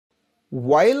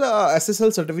While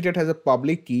SSL certificate has a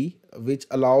public key which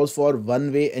allows for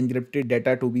one-way encrypted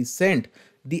data to be sent,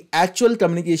 the actual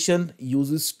communication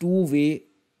uses two-way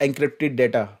encrypted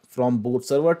data from both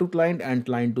server to client and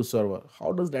client to server.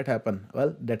 How does that happen?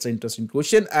 Well, that's an interesting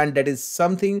question, and that is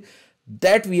something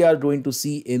that we are going to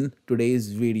see in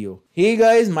today's video. Hey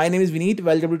guys, my name is Vineet.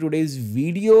 Welcome to today's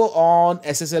video on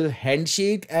SSL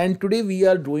Handshake, and today we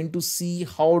are going to see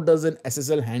how does an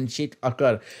SSL handshake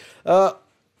occur.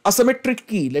 A symmetric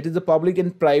key, that is the public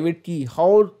and private key,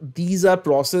 how these are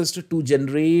processed to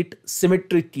generate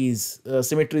symmetric keys.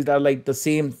 Symmetries are like the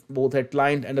same both at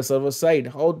client and the server side,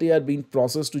 how they are being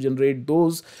processed to generate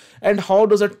those, and how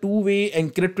does a two-way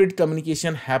encrypted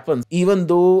communication happen even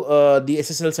though the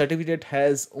SSL certificate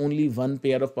has only one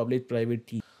pair of public private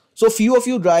key. So few of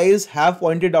you guys have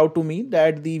pointed out to me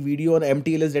that the video on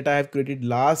MTLS that I have created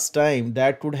last time,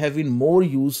 that could have been more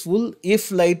useful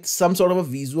if like some sort of a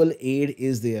visual aid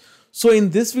is there. So in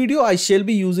this video, I shall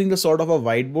be using a sort of a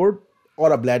whiteboard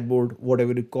or a blackboard,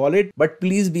 whatever you call it, but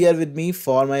please bear with me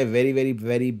for my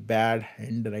very bad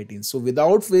handwriting. So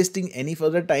without wasting any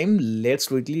further time, let's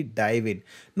quickly dive in.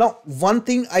 Now, one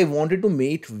thing I wanted to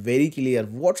make very clear,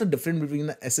 what's the difference between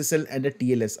the SSL and the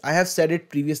TLS? I have said it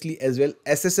previously as well.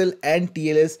 SSL and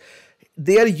TLS,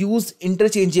 they are used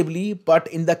interchangeably, but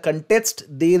in the context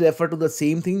they refer to the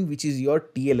same thing, which is your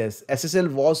TLS.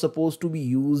 SSL was supposed to be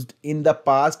used in the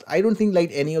past. I don't think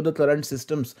like any of the current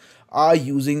systems are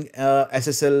using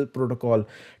SSL protocol.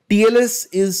 TLS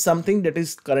is something that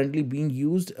is currently being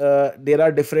used. There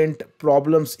are different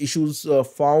problems, issues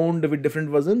found with different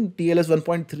version. TLS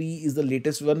 1.3 is the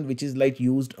latest one, which is like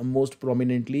used most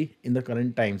prominently in the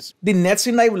current times. The next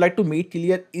thing I would like to make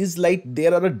clear is like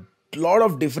there are a lot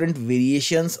of different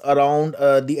variations around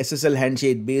the SSL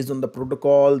handshake based on the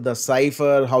protocol, the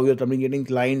cipher, how you're communicating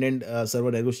client and server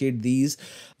negotiate these.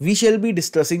 We shall be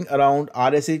discussing around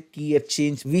RSA Key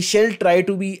Exchange. We shall try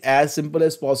to be as simple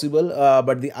as possible,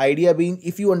 but the idea being,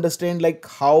 if you understand like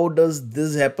how does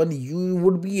this happen, you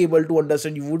would be able to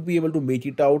understand, you would be able to make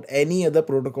it out any other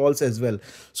protocols as well.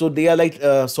 So they are like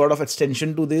sort of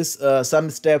extension to this, some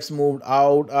steps moved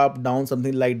out, up, down,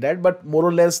 something like that, but more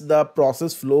or less the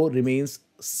process flow remains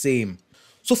same.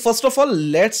 So first of all,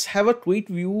 let's have a quick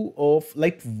view of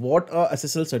like what a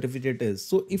SSL certificate is.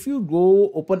 So if you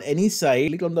go open any site,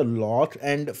 click on the lock,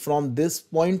 and from this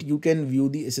point you can view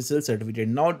the SSL certificate.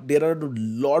 Now there are a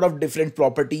lot of different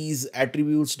properties,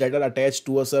 attributes that are attached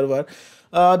to a server.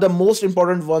 The most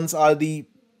important ones are the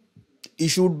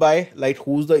issued by, like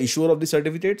who's the issuer of the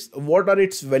certificates, what are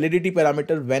its validity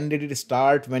parameter, when did it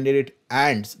start, when did it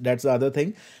ends, that's the other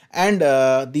thing, and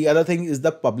the other thing is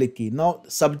the public key. Now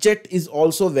subject is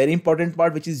also a very important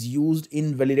part which is used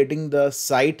in validating the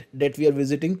site that we are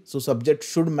visiting. So subject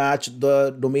should match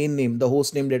the domain name, the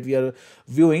host name that we are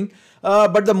viewing,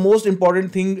 but the most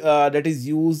important thing that is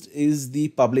used is the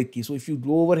public key. So if you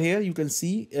go over here, you can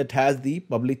see it has the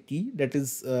public key that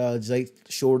is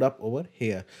showed up over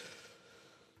here.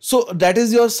 So that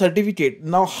is your certificate.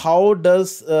 Now how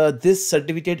does this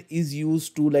certificate is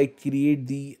used to like create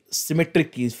the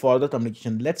symmetric keys for the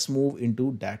communication? Let's move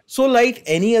into that. So like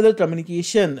any other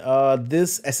communication,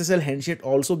 this SSL handshake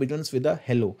also begins with a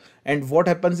hello, and what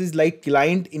happens is like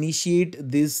client initiate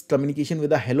this communication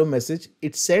with a hello message.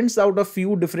 It sends out a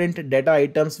few different data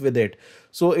items with it.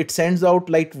 So it sends out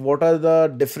like what are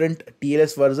the different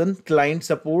TLS version client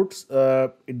supports,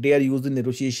 they are used in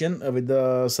negotiation with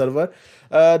the server.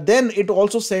 Then it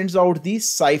also sends out the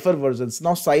cipher versions.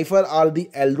 Now cipher are the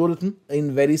algorithm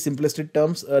in very simplistic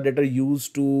terms that are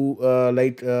used to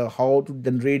how to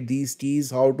generate these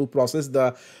keys, how to process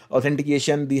the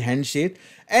authentication, the handshake.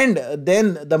 And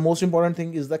then the most important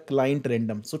thing is the client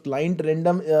random. So client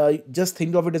random, just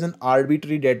think of it as an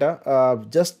arbitrary data,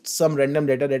 just some random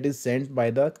data that is sent by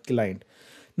the client.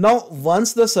 Now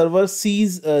once the server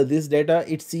sees this data,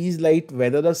 it sees like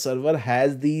whether the server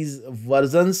has these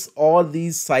versions or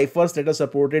these ciphers that are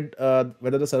supported,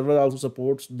 whether the server also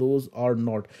supports those or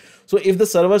not. So if the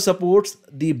server supports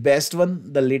the best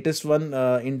one, the latest one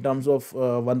in terms of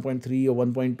 1.3 or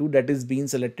 1.2 that is being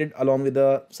selected along with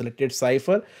the selected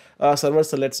cipher, server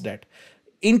selects that.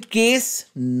 In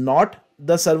case not,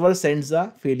 the server sends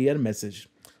a failure message.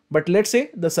 But let's say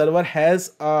the server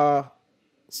has a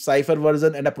cipher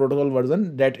version and a protocol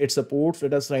version that it supports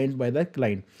that are signed by the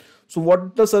client. So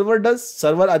what the server does,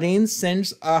 server again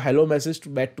sends a hello message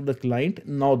back to the client.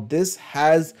 Now this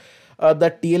has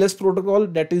the TLS protocol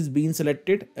that is being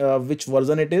selected, which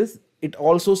version it is. It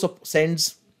also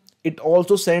sends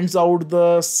out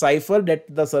the cipher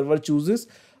that the server chooses.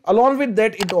 Along with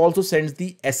that, it also sends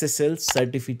the SSL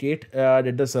certificate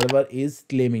that the server is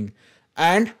claiming.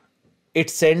 And it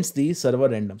sends the server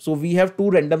random. So we have two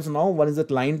randoms now. One is the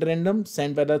client random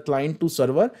sent by the client to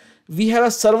server. We have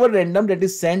a server random that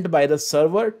is sent by the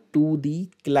server to the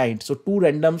client. So two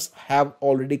randoms have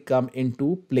already come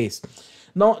into place.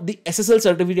 Now the SSL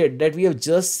certificate that we have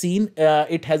just seen,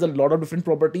 it has a lot of different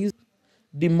properties.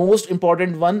 The most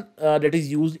important one that is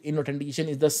used in authentication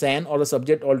is the SAN, or the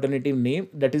subject alternative name,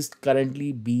 that is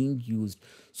currently being used.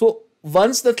 So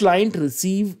once the client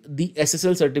receive the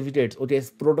SSL certificates, okay,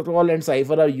 protocol and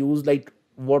cipher are used, like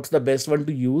what's the best one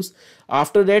to use.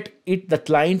 After that, the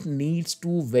client needs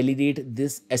to validate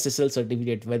this SSL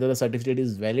certificate, whether the certificate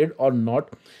is valid or not.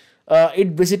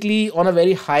 It basically on a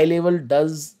very high level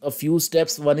does a few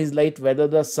steps. One is like whether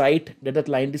the site that the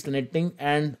client is connecting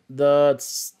and the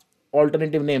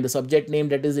alternative name, the subject name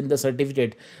that is in the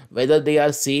certificate, whether they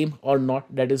are same or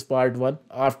not, that is part one.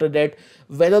 After that,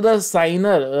 whether the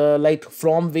signer, like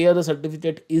from where the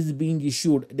certificate is being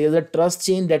issued, there's a trust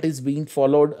chain that is being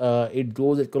followed. It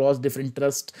goes across different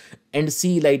trust and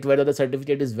see like whether the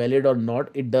certificate is valid or not.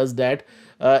 It does that.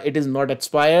 It is not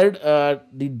expired,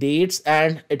 the dates,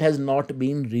 and it has not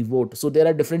been revoked. So there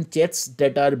are different checks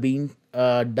that are being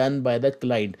done by the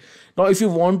client. Now if you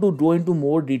want to go into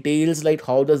more details like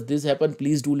how does this happen,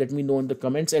 please do let me know in the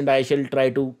comments, and I shall try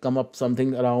to come up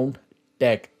something around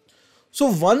that. So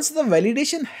once the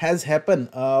validation has happened,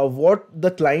 what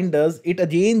the client does, it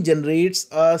again generates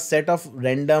a set of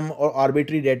random or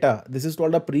arbitrary data. This is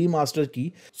called a pre-master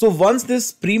key. So once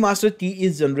this pre-master key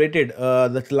is generated,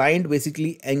 the client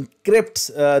basically encrypts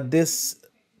this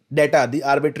data, the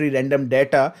arbitrary random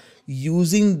data,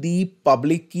 using the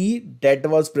public key that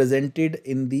was presented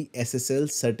in the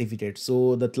SSL certificate.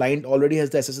 So the client already has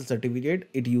the SSL certificate.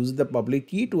 It uses the public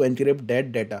key to encrypt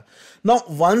that data. Now,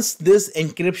 once this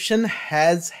encryption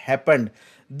has happened,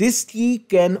 this key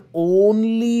can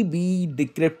only be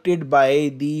decrypted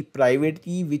by the private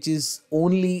key, which is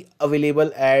only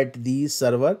available at the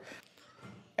server.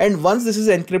 And once this is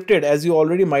encrypted, as you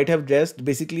already might have guessed,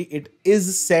 basically it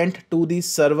is sent to the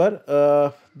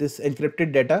server, this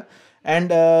encrypted data.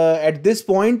 And at this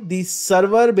point, the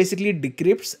server basically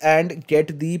decrypts and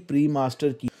get the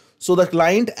pre-master key. So the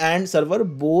client and server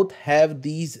both have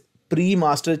these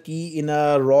pre-master key in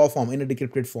a raw form, in a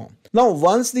decrypted form. Now,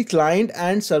 once the client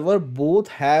and server both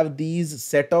have these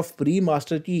set of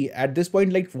pre-master key, at this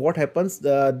point, like what happens,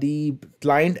 the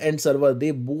client and server,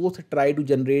 they both try to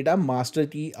generate a master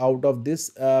key out of this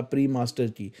pre-master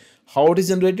key. How it is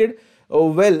generated? Oh,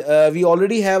 well, we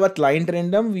already have a client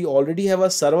random, we already have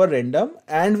a server random,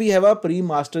 and we have a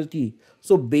pre-master key.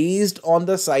 So based on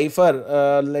the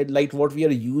cipher, like what we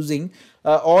are using,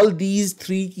 all these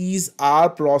three keys are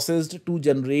processed to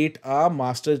generate a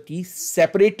master key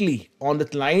separately on the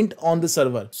client, on the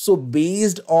server. So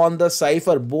based on the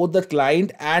cipher, both the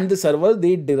client and the server,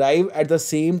 they derive at the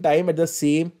same time at the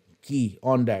same key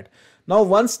on that. Now,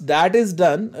 once that is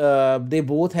done, they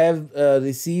both have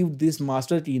received this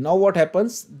master key. Now, what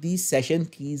happens? These session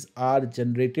keys are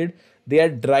generated. They are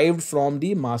derived from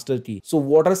the master key. So,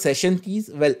 what are session keys?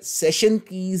 Well, session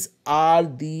keys are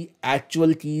the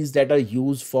actual keys that are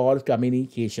used for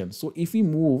communication. So, if we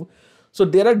move, so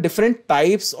there are different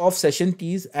types of session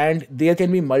keys, and there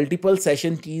can be multiple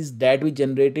session keys that we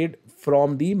generated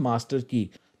from the master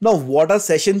key. Now, what are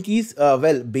session keys?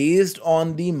 Well, based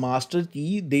on the master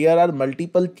key, there are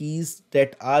multiple keys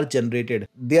that are generated.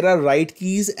 There are write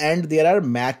keys and there are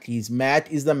match keys. Match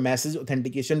is the message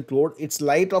authentication code. It's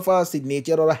like of a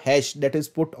signature or a hash that is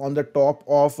put on the top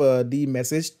of the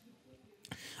message,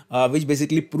 which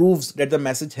basically proves that the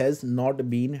message has not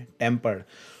been tampered.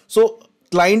 So,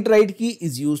 client write key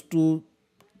is used to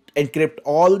encrypt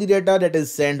all the data that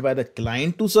is sent by the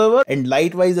client to server, and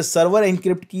likewise the server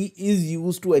encrypt key is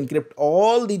used to encrypt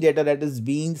all the data that is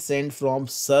being sent from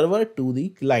server to the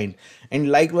client. And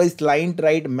likewise client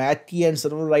write match key and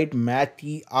server write match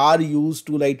key are used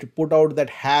to like put out that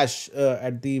hash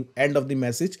at the end of the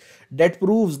message that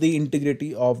proves the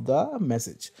integrity of the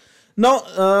message.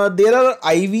 Now, there are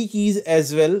IV keys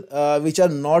as well, which are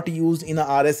not used in a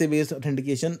RSA based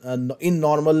authentication in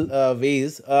normal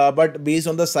ways, but based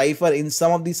on the cipher, in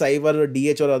some of the cipher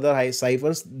DH or other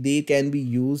ciphers, they can be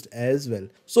used as well.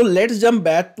 So let's jump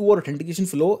back to our authentication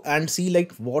flow and see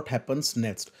like what happens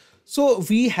next. So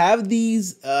we have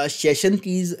these session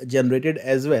keys generated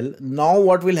as well. Now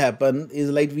what will happen is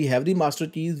like we have the master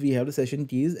keys, we have the session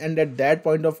keys, and at that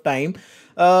point of time,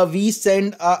 we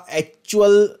send a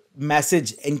actual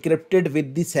message encrypted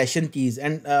with the session keys,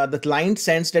 and the client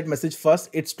sends that message first.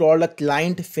 It's called a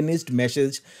client finished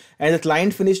message, and the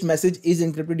client finished message is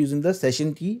encrypted using the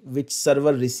session key, which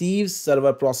server receives,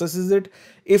 server processes it.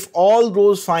 If all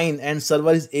goes fine and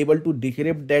server is able to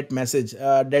decrypt that message,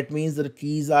 that means the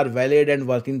keys are valid and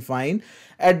working fine.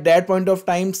 At that point of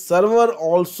time, server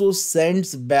also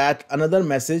sends back another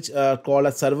message called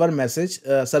a server message,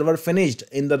 server finished,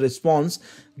 in the response.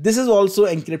 This is also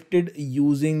encrypted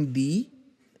using the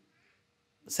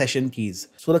session keys.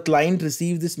 So the client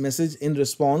receives this message in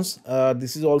response.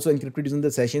 This is also encrypted using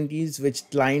the session keys, which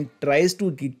client tries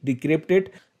to decrypt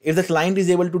it. If the client is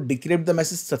able to decrypt the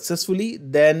message successfully,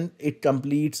 then it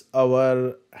completes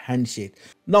our handshake.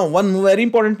 Now, one very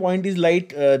important point is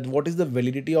like, what is the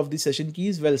validity of the session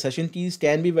keys? Well, session keys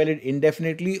can be valid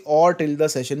indefinitely or till the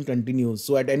session continues.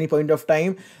 So at any point of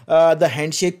time, the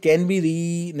handshake can be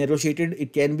renegotiated.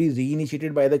 It can be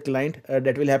reinitiated by the client.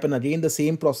 That will happen again. The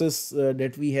same process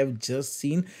that we have just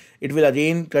seen, it will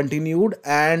again continued,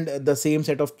 and the same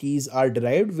set of keys are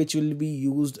derived, which will be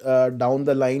used down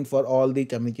the line for all the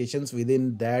communications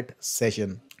within that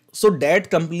session. So that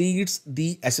completes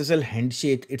the SSL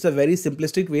handshake. It's a very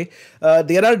simplistic way.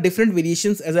 There are different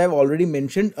variations, as I've already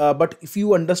mentioned, but if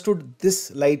you understood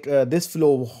this, like this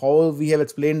flow, how we have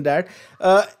explained that,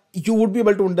 you would be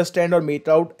able to understand or make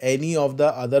out any of the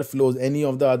other flows, any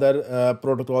of the other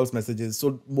protocols messages.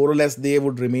 So more or less they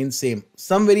would remain same.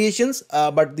 Some variations,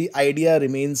 but the idea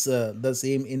remains the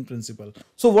same in principle.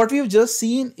 So what we've just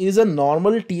seen is a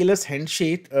normal TLS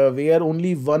handshake where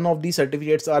only one of the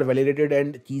certificates are validated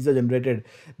and keys are generated.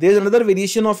 There's another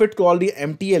variation of it called the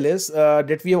MTLS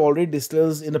that we have already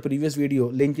discussed in a previous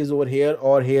video. Link is over here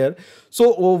or here. So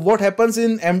what happens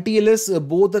in MTLS,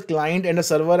 both the client and the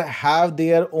server have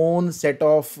their own set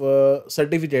of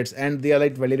certificates, and they are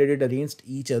like validated against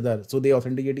each other. So they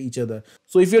authenticate each other.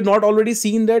 So if you're not already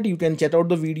seen that, you can check out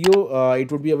the video.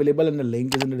 It would be available and the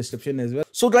link is in the description as well.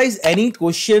 So guys, any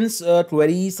questions,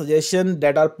 queries, suggestions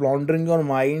that are pondering your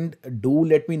mind, do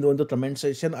let me know in the comment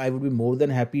section. I would be more than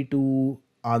happy to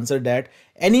answer that.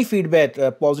 Any feedback,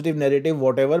 positive, negative,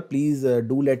 whatever, please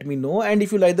do let me know. And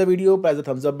if you like the video, press the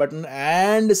thumbs up button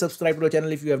and subscribe to the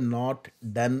channel if you have not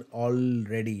done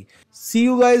already. See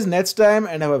you guys next time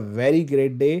and have a very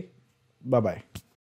great day. Bye bye.